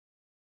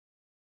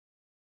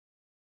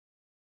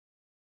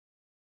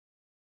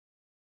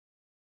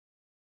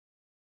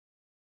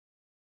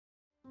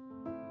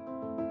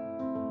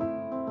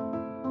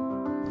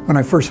When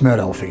I first met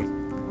Elfie,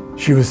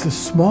 she was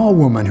this small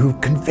woman who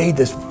conveyed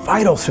this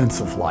vital sense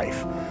of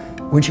life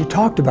when she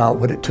talked about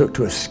what it took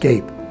to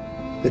escape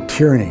the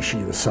tyranny she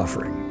was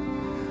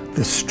suffering.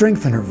 The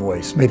strength in her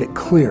voice made it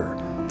clear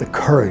the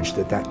courage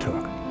that that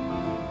took.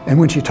 And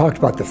when she talked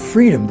about the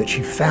freedom that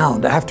she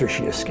found after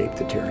she escaped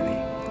the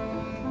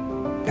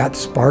tyranny, that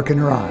spark in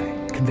her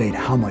eye conveyed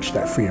how much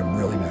that freedom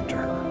really meant to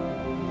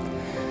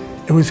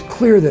her. It was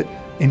clear that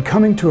in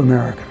coming to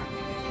America,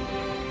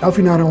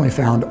 Elfie not only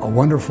found a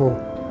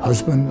wonderful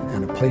husband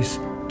and a place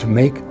to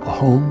make a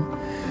home,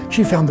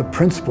 she found the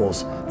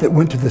principles that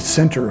went to the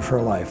center of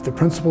her life, the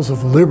principles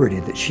of liberty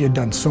that she had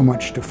done so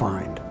much to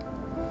find.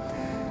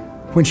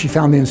 When she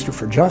found the Institute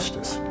for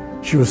Justice,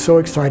 she was so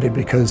excited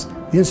because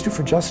the Institute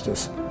for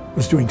Justice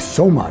was doing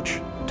so much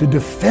to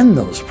defend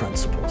those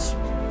principles.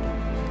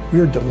 We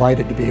are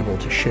delighted to be able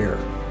to share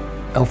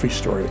Elfie's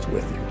stories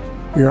with you.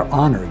 We are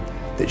honored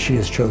that she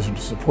has chosen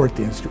to support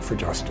the Institute for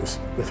Justice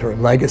with her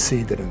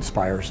legacy that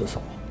inspires us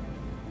all.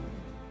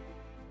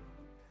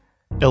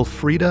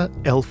 Elfriede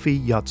Elfie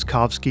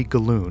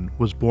Gallun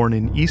was born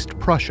in East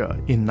Prussia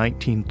in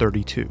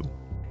 1932.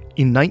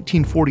 In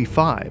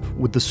 1945,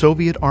 with the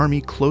Soviet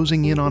army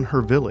closing in on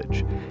her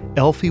village,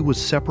 Elfie was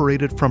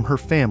separated from her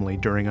family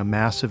during a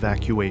mass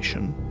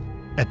evacuation.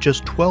 At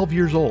just 12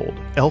 years old,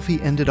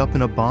 Elfie ended up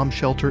in a bomb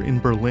shelter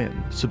in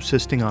Berlin,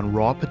 subsisting on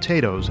raw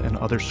potatoes and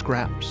other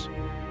scraps.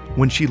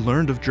 When she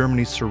learned of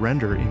Germany's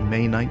surrender in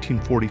May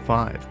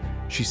 1945,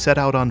 she set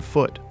out on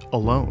foot,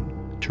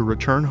 alone, to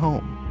return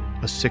home,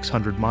 a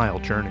 600-mile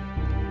journey.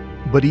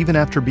 But even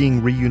after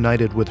being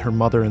reunited with her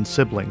mother and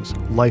siblings,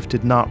 life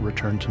did not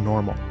return to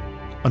normal.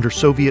 Under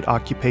Soviet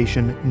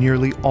occupation,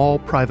 nearly all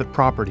private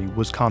property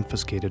was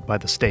confiscated by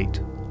the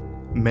state.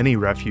 Many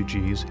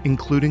refugees,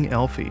 including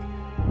Elfie,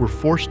 were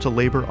forced to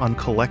labor on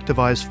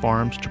collectivized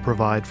farms to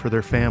provide for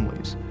their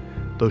families.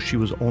 Though she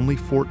was only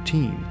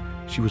 14,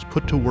 she was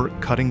put to work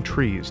cutting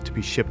trees to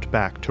be shipped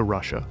back to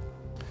Russia.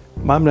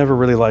 Mom never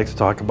really liked to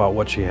talk about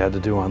what she had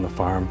to do on the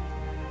farm.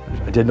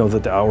 I did know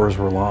that the hours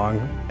were long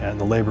and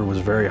the labor was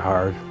very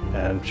hard,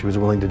 and she was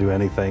willing to do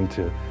anything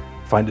to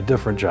find a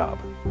different job.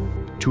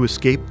 To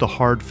escape the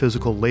hard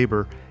physical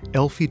labor,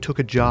 Elfie took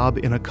a job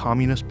in a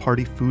Communist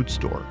Party food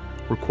store,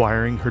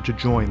 requiring her to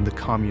join the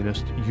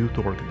Communist Youth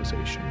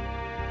Organization.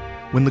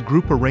 When the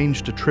group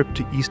arranged a trip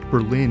to East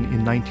Berlin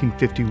in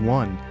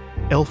 1951,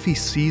 Elfie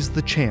seized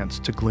the chance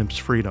to glimpse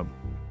freedom.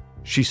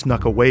 She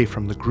snuck away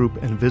from the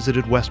group and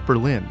visited West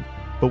Berlin,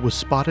 but was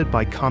spotted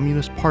by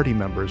Communist Party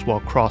members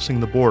while crossing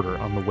the border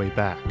on the way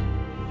back.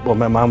 Well,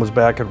 my mom was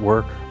back at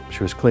work.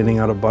 She was cleaning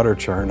out a butter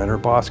churn, and her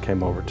boss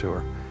came over to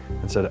her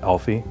and said,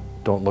 "Elfie,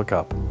 don't look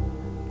up.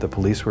 The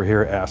police were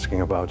here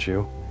asking about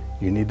you.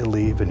 You need to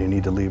leave, and you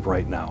need to leave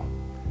right now."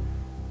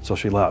 So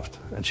she left,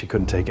 and she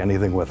couldn't take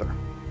anything with her.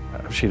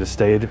 If she'd have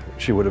stayed,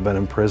 she would have been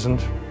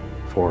imprisoned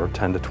for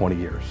 10 to 20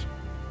 years.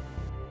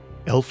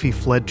 Elfie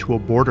fled to a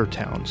border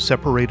town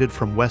separated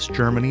from West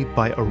Germany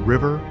by a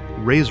river,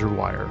 razor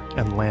wire,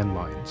 and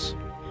landmines.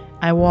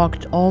 I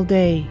walked all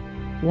day,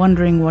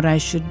 wondering what I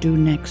should do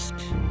next.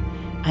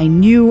 I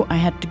knew I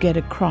had to get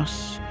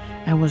across.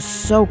 I was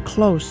so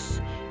close,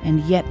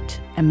 and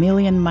yet a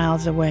million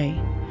miles away,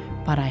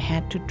 but I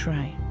had to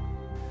try.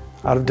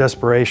 Out of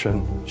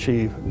desperation,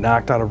 she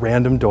knocked on a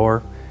random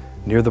door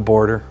near the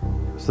border.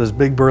 So this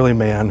big burly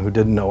man who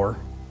didn't know her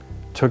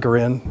took her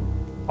in,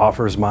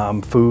 offers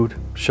mom food,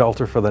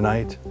 shelter for the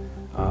night,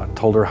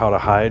 told her how to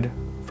hide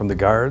from the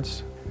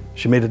guards.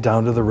 She made it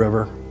down to the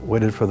river,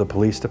 waited for the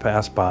police to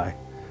pass by,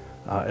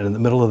 and in the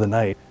middle of the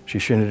night, she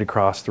shinnied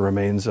across the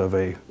remains of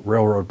a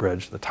railroad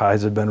bridge. The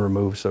ties had been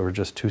removed, so there were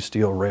just 2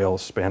 steel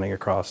rails spanning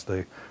across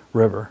the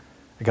river.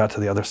 It got to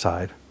the other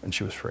side, and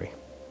she was free.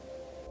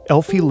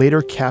 Elfie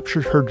later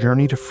captured her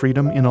journey to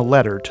freedom in a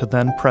letter to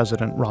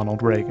then-President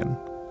Ronald Reagan.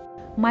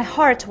 My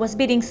heart was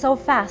beating so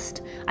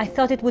fast, I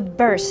thought it would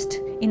burst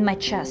in my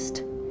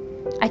chest.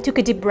 I took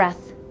a deep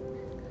breath.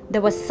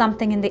 There was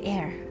something in the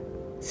air,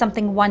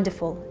 something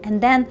wonderful,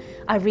 and then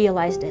I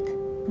realized it.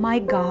 My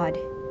God,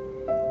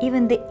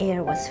 even the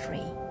air was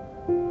free.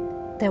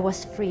 There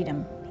was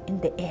freedom in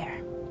the air.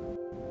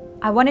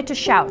 I wanted to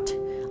shout,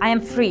 "I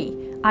am free,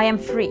 I am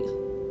free."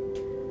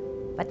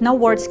 But no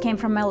words came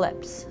from my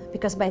lips,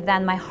 because by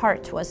then my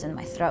heart was in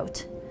my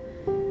throat.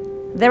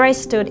 There I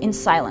stood in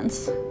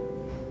silence,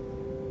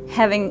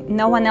 having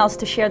no one else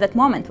to share that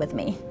moment with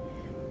me,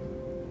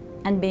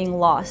 and being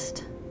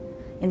lost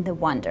in the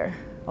wonder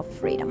of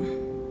freedom.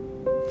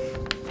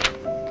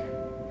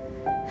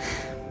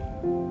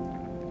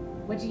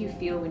 What do you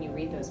feel when you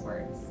read those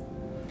words?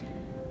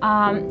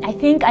 I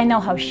think I know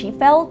how she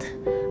felt,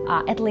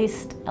 at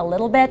least a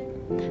little bit.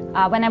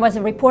 When I was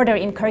a reporter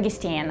in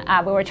Kyrgyzstan,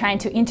 we were trying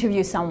to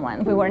interview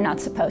someone we were not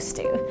supposed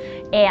to,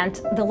 and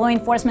the law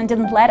enforcement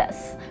didn't let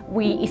us.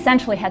 We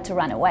essentially had to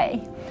run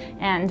away.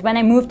 And when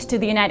I moved to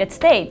the United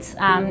States,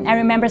 I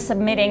remember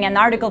submitting an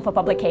article for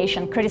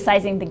publication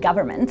criticizing the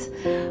government.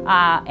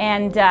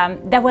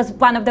 That was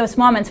one of those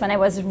moments when I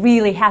was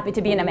really happy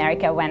to be in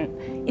America, when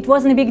it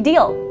wasn't a big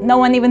deal. No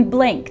one even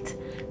blinked.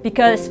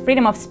 because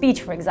freedom of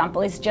speech, for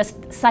example, is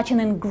just such an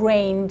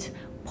ingrained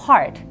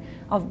part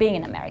of being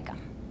in America.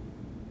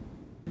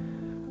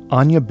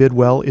 Anya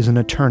Bidwell is an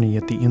attorney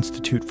at the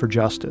Institute for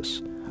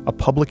Justice, a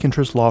public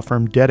interest law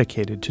firm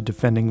dedicated to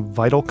defending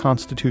vital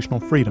constitutional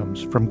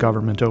freedoms from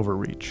government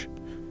overreach.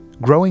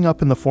 Growing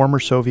up in the former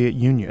Soviet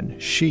Union,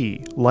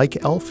 she,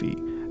 like Elfie,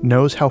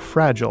 knows how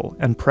fragile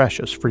and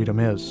precious freedom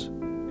is.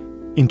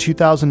 In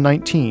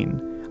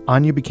 2019,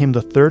 Anya became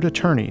the third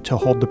attorney to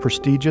hold the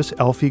prestigious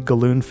Elfie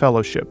Gallun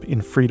Fellowship in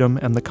Freedom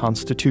and the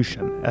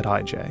Constitution at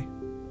IJ.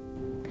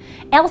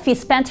 Elfie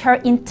spent her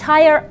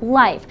entire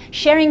life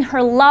sharing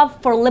her love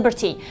for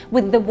liberty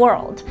with the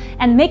world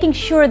and making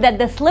sure that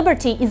this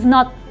liberty is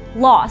not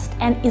lost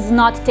and is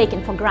not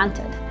taken for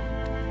granted.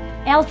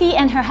 Elfie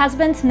and her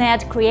husband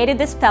Ned created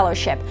this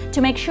fellowship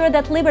to make sure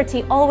that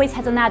liberty always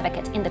has an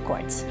advocate in the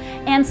courts,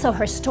 and so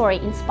her story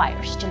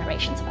inspires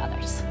generations of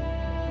others.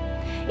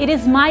 It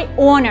is my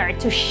honor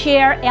to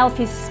share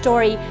Elfie's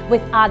story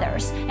with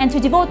others and to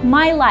devote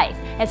my life,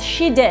 as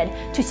she did,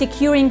 to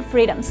securing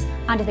freedoms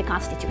under the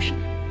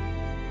Constitution.